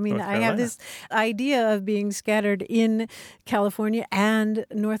Carolina. I mean, I have this idea of being scattered in California and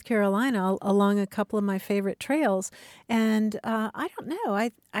North Carolina along a couple of my favorite trails. And I don't know.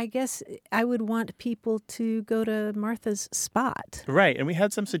 I guess I would want people to go to Martha's spot. Right. And we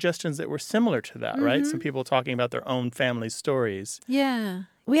had some suggestions that were similar to that, right? Some people talking about their own family stories. Yeah.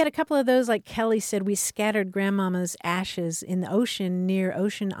 We had a couple of those, like Kelly said, we scattered Grandmama's ashes in the ocean near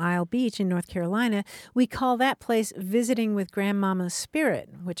Ocean Isle Beach in North Carolina. We call that place Visiting with Grandmama's Spirit,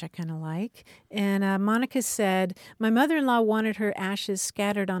 which I kind of like. And Monica said, my mother-in-law wanted her ashes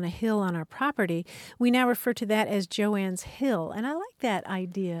scattered on a hill on our property. We now refer to that as Joanne's Hill. And I like that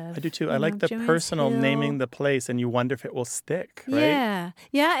idea. I do too. I like the Joanne's personal Hill. Naming the place, and you wonder if it will stick, right? Yeah.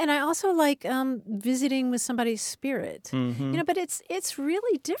 Yeah, and I also like visiting with somebody's spirit. You know, but it's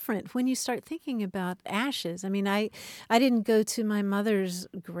really different when you start thinking about ashes. I mean, I didn't go to my mother's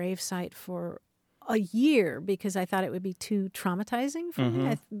gravesite for a year because I thought it would be too traumatizing for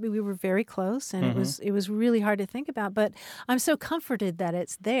me. We were very close, and it was really hard to think about. But I'm so comforted that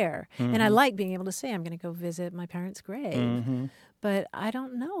it's there, and I like being able to say I'm going to go visit my parents' grave. But I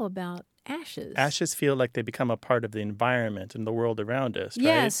don't know about ashes. Ashes feel like they become a part of the environment and the world around us, right?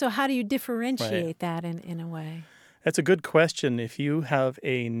 Yeah, so how do you differentiate that in a way? That's a good question. If you have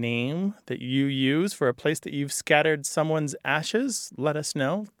a name that you use for a place that you've scattered someone's ashes, let us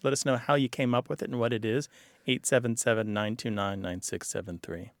know. Let us know how you came up with it and what it is.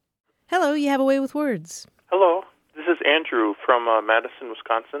 877-929-9673. Hello, you have a way with words. Hello, this is Andrew from Madison,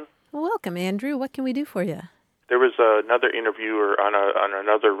 Wisconsin. Welcome, Andrew. What can we do for you? There was another interviewer on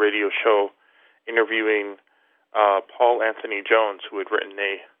another radio show interviewing Paul Anthony Jones, who had written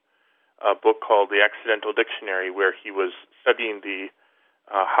a book called The Accidental Dictionary, where he was studying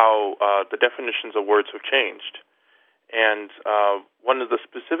how the definitions of words have changed. And one of the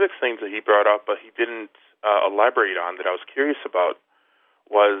specific things that he brought up, but he didn't elaborate on, that I was curious about,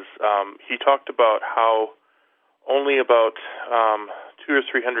 was he talked about how only about 200 or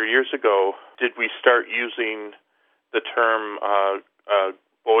 300 years ago did we start using the term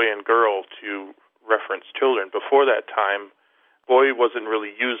boy and girl to reference children. Before that time, boy wasn't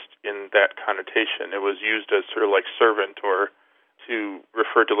really used in that connotation. It was used as sort of like servant, or to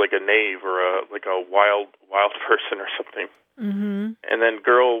refer to like a knave or a wild person or something. And then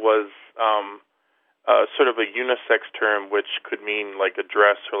girl was sort of a unisex term, which could mean like a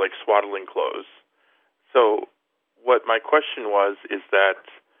dress or like swaddling clothes. So what my question was is that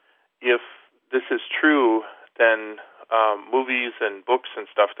if this is true, then movies and books and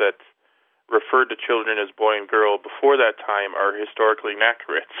stuff that referred to children as boy and girl before that time are historically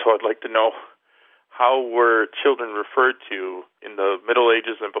inaccurate. So I'd like to know, how were children referred to in the Middle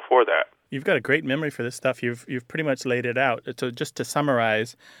Ages and before that? You've got a great memory for this stuff. You've pretty much laid it out. So just to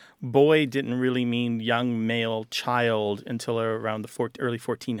summarize, boy didn't really mean young male child until around the early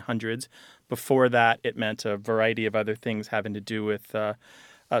 1400s. Before that, it meant a variety of other things having to do with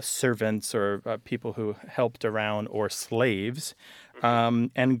servants or people who helped around, or slaves.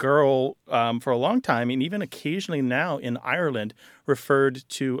 And girl, for a long time, and even occasionally now in Ireland, referred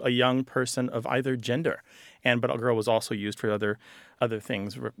to a young person of either gender. But a girl was also used for other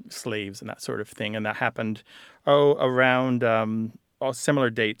things, slaves and that sort of thing. And that happened around similar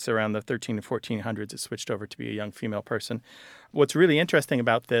dates, around the 13 and 1400s. It switched over to be a young female person. What's really interesting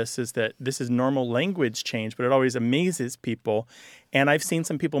about this is that this is normal language change, but it always amazes people. And I've seen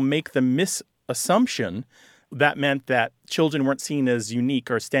some people make the misassumption that meant that children weren't seen as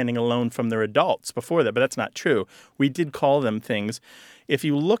unique or standing alone from their adults before that, but that's not true. We did call them things. If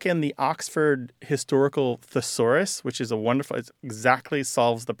you look in the Oxford Historical Thesaurus, which is it exactly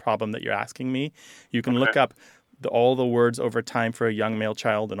solves the problem that you're asking me. You can look up all the words over time for a young male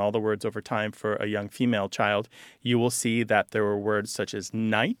child and all the words over time for a young female child. You will see that there were words such as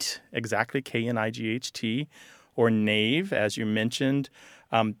knight, exactly Knight, or knave, as you mentioned,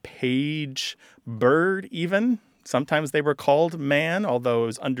 page, bird even. Sometimes they were called man, although it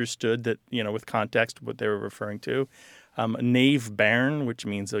was understood that, with context, what they were referring to. Knave bairn, which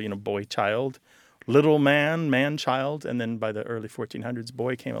means, boy child. Little man, man child. And then by the early 1400s,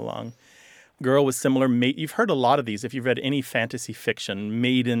 boy came along. Girl was similar. You've heard a lot of these if you've read any fantasy fiction,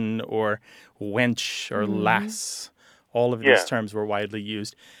 maiden or wench or lass. All of these terms were widely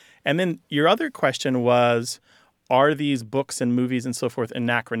used. And then your other question was, are these books and movies and so forth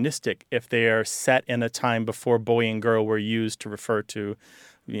anachronistic if they are set in a time before boy and girl were used to refer to,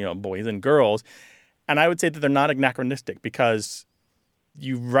 boys and girls? And I would say that they're not anachronistic because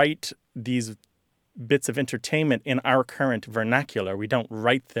you write these bits of entertainment in our current vernacular. We don't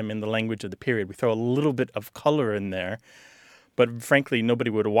write them in the language of the period. We throw a little bit of color in there. But frankly, nobody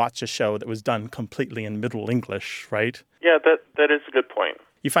would watch a show that was done completely in Middle English, right? Yeah, that is a good point.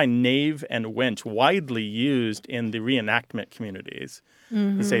 You find knave and wench widely used in the reenactment communities.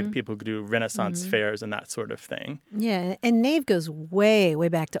 Say people who do Renaissance fairs and that sort of thing. Yeah, and knave goes way, way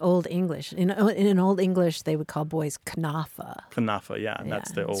back to Old English. In Old English, they would call boys kanafa. Kanafa, and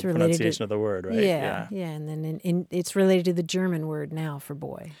that's the old pronunciation of the word, right? Yeah. And then it's related to the German word now for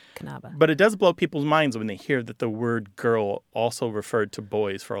boy, kanaba. But it does blow people's minds when they hear that the word girl also referred to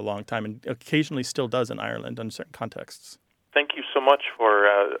boys for a long time, and occasionally still does in Ireland under certain contexts. Thank you so much for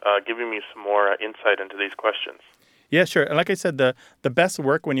giving me some more insight into these questions. Yeah, sure. And like I said, the best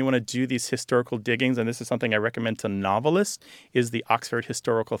work when you want to do these historical diggings, and this is something I recommend to novelists, is the Oxford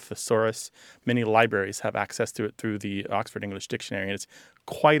Historical Thesaurus. Many libraries have access to it through the Oxford English Dictionary, and it's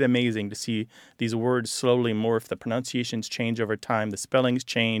quite amazing to see these words slowly morph. The pronunciations change over time. The spellings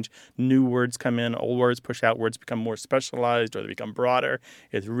change. New words come in. Old words push out. Words become more specialized or they become broader.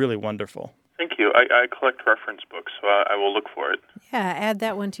 It's really wonderful. Thank you. you. I collect reference books, so I will look for it. Yeah, add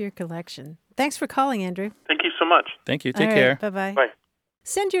that one to your collection. Thanks for calling, Andrew. Thank you so much. Thank you. Take All care. right, bye-bye. Bye.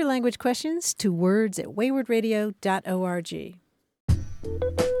 Send your language questions to words@waywardradio.org.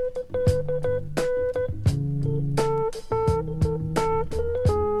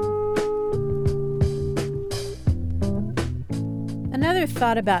 Another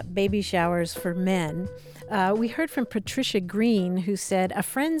thought about baby showers for men. We heard from Patricia Green, who said a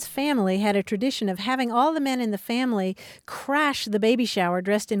friend's family had a tradition of having all the men in the family crash the baby shower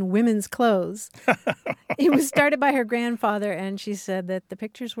dressed in women's clothes. It was started by her grandfather, and she said that the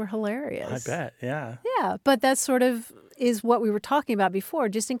pictures were hilarious. I bet, yeah. Yeah, but that sort of is what we were talking about before.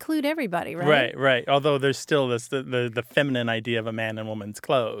 Just include everybody, right? Right. Although there's still this the feminine idea of a man in woman's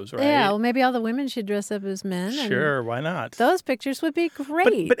clothes, right? Yeah, well, maybe all the women should dress up as men. Sure, why not? Those pictures would be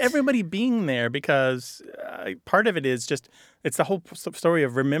great. But everybody being there, because part of it is just, it's the whole story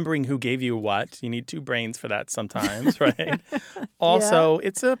of remembering who gave you what. You need two brains for that sometimes, right? Also,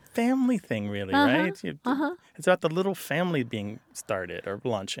 it's a family thing, really, right? It's about the little family being started or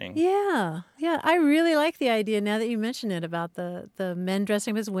launching. Yeah. I really like the idea now that you mention it about the men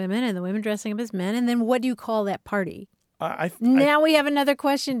dressing up as women and the women dressing up as men. And then what do you call that party? Now we have another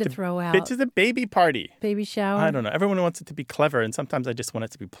question to throw out. It's a baby party. Baby shower? I don't know. Everyone wants it to be clever, and sometimes I just want it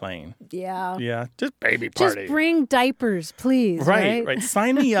to be plain. Yeah. Yeah, just baby party. Just bring diapers, please. Right.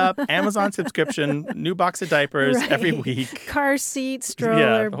 Sign me up. Amazon subscription, new box of diapers every week. Car seat,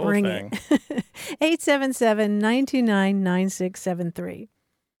 stroller, the whole bring thing. it. 877-929-9673.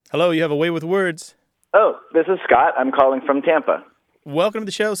 Hello, you have a way with words. Oh, this is Scott. I'm calling from Tampa. Welcome to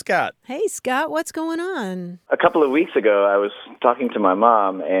the show, Scott. Hey, Scott, what's going on? A couple of weeks ago, I was talking to my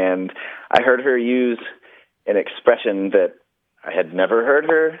mom, and I heard her use an expression that I had never heard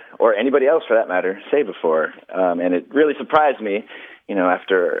her, or anybody else for that matter, say before. And it really surprised me,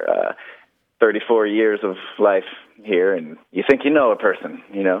 after 34 years of life here, and you think you know a person,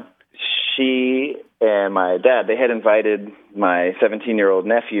 She and my dad, they had invited my 17-year-old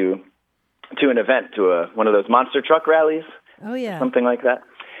nephew to an event, to one of those monster truck rallies. Oh, yeah. Something like that.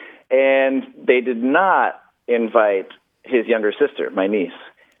 And they did not invite his younger sister, my niece.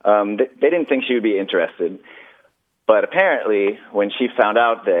 They didn't think she would be interested. But apparently, when she found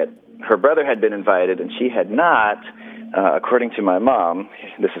out that her brother had been invited and she had not, according to my mom,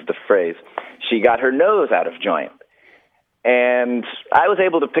 this is the phrase, she got her nose out of joint. And I was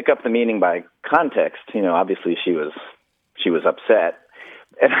able to pick up the meaning by context. Obviously she was upset.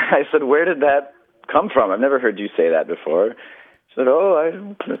 And I said, where did that come from? I've never heard you say that before. She said,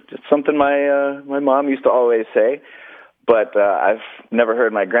 it's something my mom used to always say, but I've never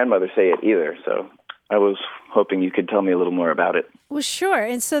heard my grandmother say it either. So I was hoping you could tell me a little more about it. Well, sure.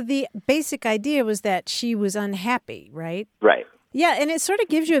 And so the basic idea was that she was unhappy, right? Right. Yeah, and it sort of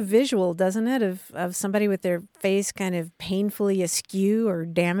gives you a visual, doesn't it, of somebody with their face kind of painfully askew or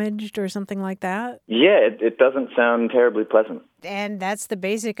damaged or something like that? Yeah, it doesn't sound terribly pleasant. And that's the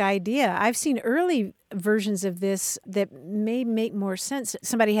basic idea. I've seen early versions of this that may make more sense.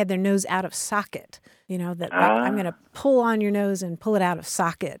 Somebody had their nose out of socket, I'm going to pull on your nose and pull it out of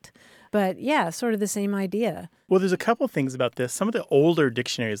socket. But yeah, sort of the same idea. Well, there's a couple things about this. Some of the older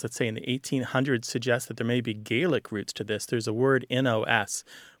dictionaries, let's say in the 1800s, suggest that there may be Gaelic roots to this. There's a word nos,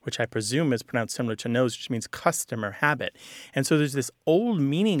 which I presume is pronounced similar to nose, which means custom or habit. And so there's this old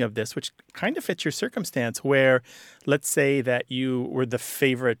meaning of this, which kind of fits your circumstance, where let's say that you were the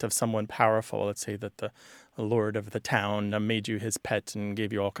favorite of someone powerful. Let's say that the lord of the town made you his pet and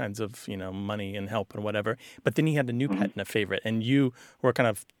gave you all kinds of, money and help and whatever. But then he had a new pet and a favorite, and you were kind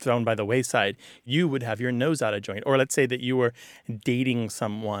of thrown by the wayside. You would have your nose out of joint. Or let's say that you were dating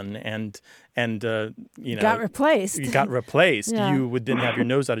someone and got replaced. You got replaced. Yeah. You would then have your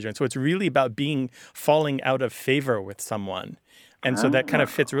nose out of joint. So it's really about falling out of favor with someone. And so that kind of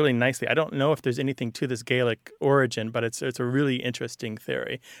fits really nicely. I don't know if there's anything to this Gaelic origin, but it's a really interesting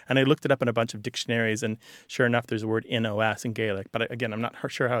theory. And I looked it up in a bunch of dictionaries, and sure enough, there's a word nos in Gaelic. But again, I'm not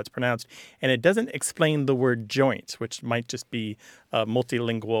sure how it's pronounced. And it doesn't explain the word joint, which might just be a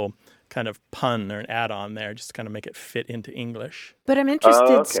multilingual kind of pun or an add-on there, just to kind of make it fit into English. But I'm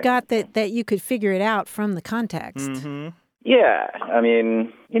interested, Scott, that you could figure it out from the context. Mm-hmm. Yeah, I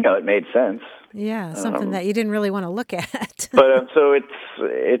mean, it made sense. Yeah, something that you didn't really want to look at. But so it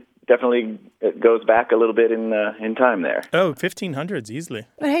definitely goes back a little bit in time there. Oh, 1500s easily.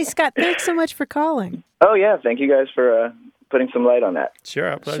 But hey, Scott, thanks so much for calling. Oh yeah, thank you guys for putting some light on that. Sure,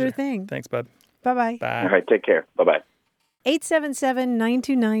 our pleasure. Sure thing. Thanks, bud. Bye-bye. Bye. All right, take care. Bye-bye.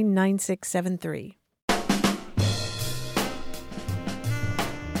 877-929-9673.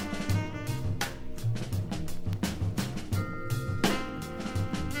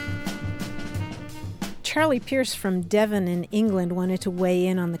 Charlie Pierce from Devon in England wanted to weigh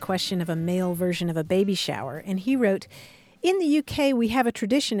in on the question of a male version of a baby shower, and he wrote, "In the UK, we have a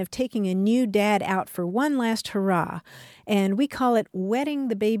tradition of taking a new dad out for one last hurrah, and we call it wetting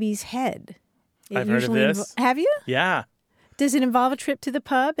the baby's head." I've heard of this. Have you? Yeah. Does it involve a trip to the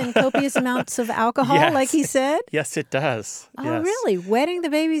pub and copious amounts of alcohol, Yes. like he said? Yes, it does. Oh, Yes. really? Wetting the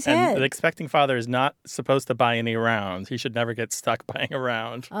baby's And head? the expecting father is not supposed to buy any rounds. He should never get stuck buying a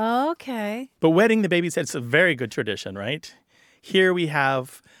round. Okay. But wetting the baby's head is a very good tradition, right? Here we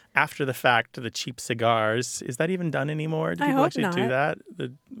have, after the fact, the cheap cigars. Is that even done anymore? Do I people hope actually not. do that?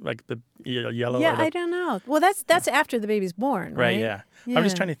 The yellow? Yeah, or the, I don't know. Well, that's after the baby's born, right? Right, yeah. I'm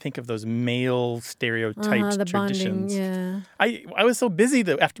just trying to think of those male stereotyped the traditions. bonding, yeah. I was so busy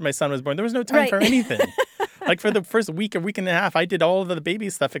that after my son was born, there was no time Right. for anything. Like for the first week or week and a half, I did all of the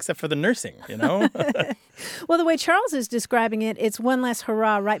baby stuff except for the nursing, you know? Well, the way Charles is describing it, it's one last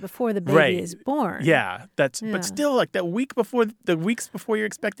hurrah right before the baby Right. is born. Yeah, Yeah. but still, like the weeks before you're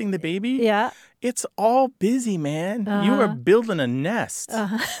expecting the baby, Yeah. it's all busy, man. You are building a nest.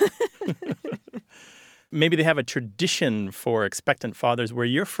 Maybe they have a tradition for expectant fathers where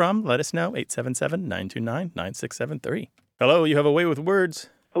you're from. Let us know, 877-929-9673. Hello, you have a way with words.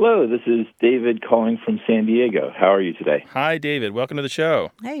 Hello, this is David calling from San Diego. How are you today? Hi, David. Welcome to the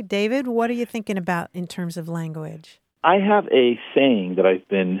show. Hey, David, what are you thinking about in terms of language? I have a saying that I've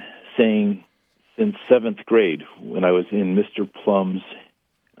been saying since 7th grade when I was in Mr. Plum's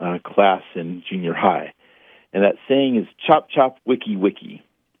class in junior high. And that saying is chop, chop, wiki, wiki.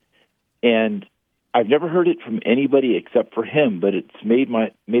 And I've never heard it from anybody except for him, but it's made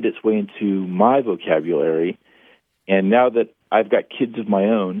its way into my vocabulary. And now that I've got kids of my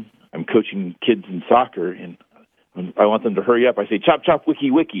own, I'm coaching kids in soccer, and I want them to hurry up. I say, chop, chop,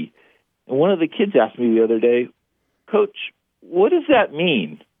 wiki, wiki. And one of the kids asked me the other day, Coach, what does that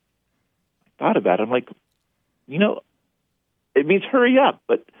mean? I thought about it. I'm like, it means hurry up,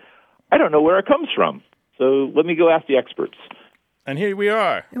 but I don't know where it comes from. So let me go ask the experts. And here we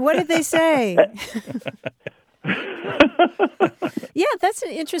are. What did they say? Yeah, that's an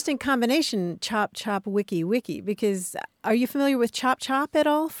interesting combination, chop, chop, wiki, wiki, because are you familiar with chop, chop at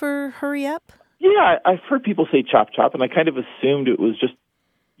all for hurry up? Yeah, I've heard people say chop, chop, and I kind of assumed it was just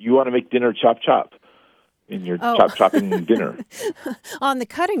you want to make dinner chop, chop, and you're chop, chopping dinner. On the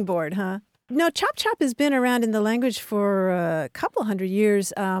cutting board, huh? No, chop, chop has been around in the language for a couple hundred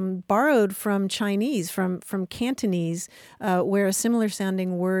years, borrowed from Chinese, from Cantonese, where a similar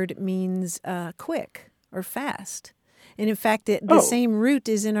sounding word means quick or fast. And in fact, the same root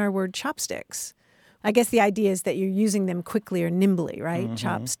is in our word chopsticks. I guess the idea is that you're using them quickly or nimbly, right? Mm-hmm.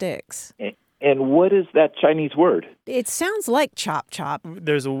 Chopsticks. And what is that Chinese word? It sounds like chop, chop.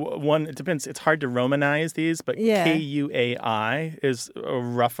 There's one, it depends. It's hard to Romanize these, but Kuai is a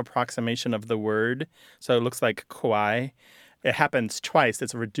rough approximation of the word. So it looks like kwai. It happens twice.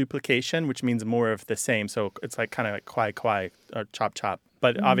 It's a reduplication, which means more of the same. So it's like kind of like kwai, kwai, or chop, chop.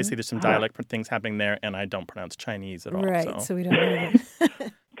 But obviously there's some dialect things happening there, and I don't pronounce Chinese at all. Right, so we don't know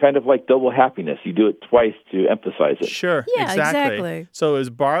that. Kind of like double happiness. You do it twice to emphasize it. Sure, yeah, exactly. So it was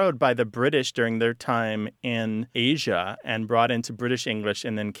borrowed by the British during their time in Asia and brought into British English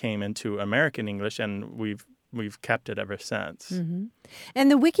and then came into American English, and we've kept it ever since. Mm-hmm.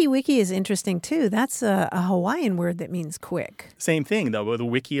 And the wiki wiki is interesting, too. That's a Hawaiian word that means quick. Same thing, though. The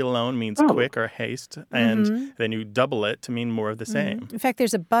wiki alone means quick or haste, and then you double it to mean more of the same. In fact,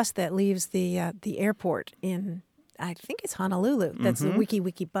 there's a bus that leaves the airport in, I think it's Honolulu. That's the wiki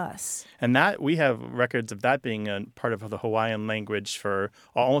wiki bus. And that we have records of that being a part of the Hawaiian language for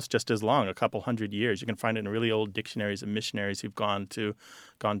almost just as long, a couple hundred years. You can find it in really old dictionaries of missionaries who've gone to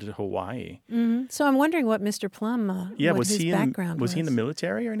Hawaii. Mm-hmm. So I'm wondering what Mr. Plum, what his background was. Was he in the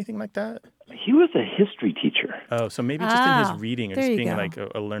military or anything like that? He was a history teacher. Oh, so maybe just in his reading or just being like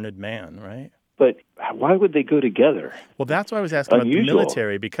a learned man, right? But why would they go together? Well, that's why I was asking about the Unusual.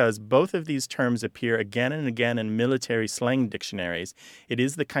 military, because both of these terms appear again and again in military slang dictionaries. It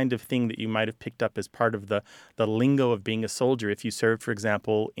is the kind of thing that you might have picked up as part of the lingo of being a soldier if you served, for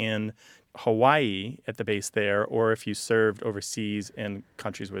example, in Hawaii at the base there, or if you served overseas in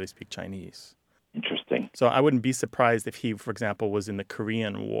countries where they speak Chinese. Interesting. So I wouldn't be surprised if he, for example, was in the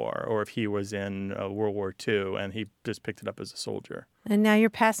Korean War or if he was in World War II and he just picked it up as a soldier. And now you're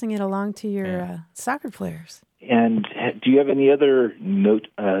passing it along to your soccer players. And do you have any other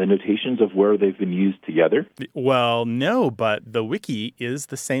notations of where they've been used together? Well, no, but the wiki is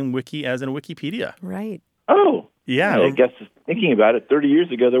the same wiki as in Wikipedia. Right. Oh. Yeah. I guess thinking about it, 30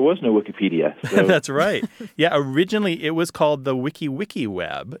 years ago, there was no Wikipedia. So. That's right. Yeah, originally it was called the Wiki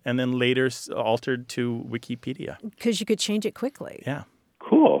Web and then later altered to Wikipedia. Because you could change it quickly. Yeah.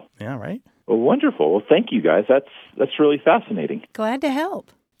 Cool. Cool. Yeah, right? Well, wonderful. Well, thank you, guys. That's really fascinating. Glad to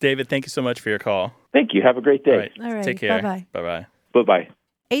help. David, thank you so much for your call. Thank you. Have a great day. All right. Take care. Bye-bye. Bye-bye. Bye-bye.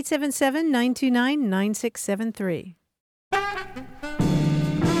 877-929-9673.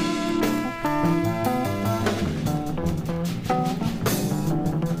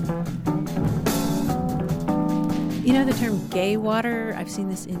 You know the term gay water? I've seen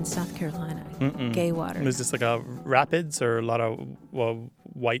this in South Carolina. Mm-mm. Gay water. Is this like a rapids or a lot of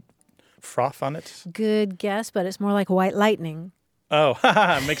white froth on it? Good guess, but it's more like white lightning. Oh,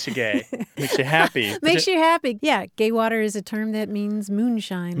 makes you gay. Makes you happy. Makes you happy. Yeah, gay water is a term that means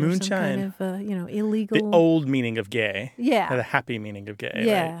moonshine. Moonshine. Or some kind of, illegal. The old meaning of gay. Yeah. The happy meaning of gay.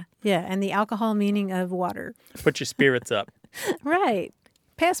 Yeah, right? yeah. And the alcohol meaning of water. Put your spirits up. Right.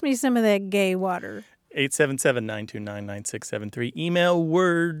 Pass me some of that gay water. 877-929-9673. Email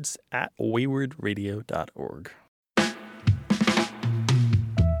words@waywardradio.org.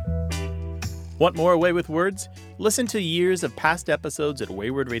 Want more Away with Words? Listen to years of past episodes at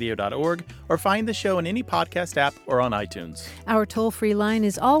waywardradio.org or find the show in any podcast app or on iTunes. Our toll-free line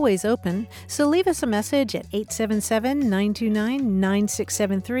is always open, so leave us a message at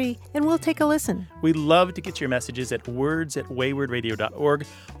 877-929-9673 and we'll take a listen. We love to get your messages at words@waywardradio.org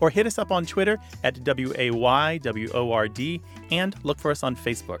or hit us up on Twitter at WAYWORD and look for us on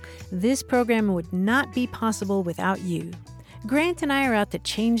Facebook. This program would not be possible without you. Grant and I are out to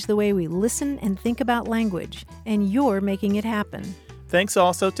change the way we listen and think about language, and you're making it happen. Thanks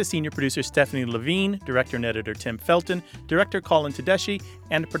also to senior producer Stephanie Levine, director and editor Tim Felton, director Colin Tedeschi,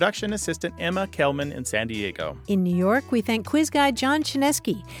 and production assistant Emma Kelman in San Diego. In New York, we thank quiz guy John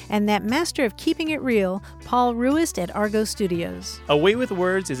Chinesky and that master of keeping it real, Paul Ruist at Argo Studios. Away with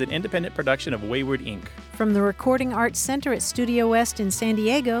Words is an independent production of Wayward Inc. From the Recording Arts Center at Studio West in San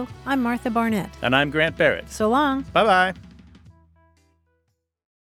Diego, I'm Martha Barnett. And I'm Grant Barrett. So long. Bye-bye.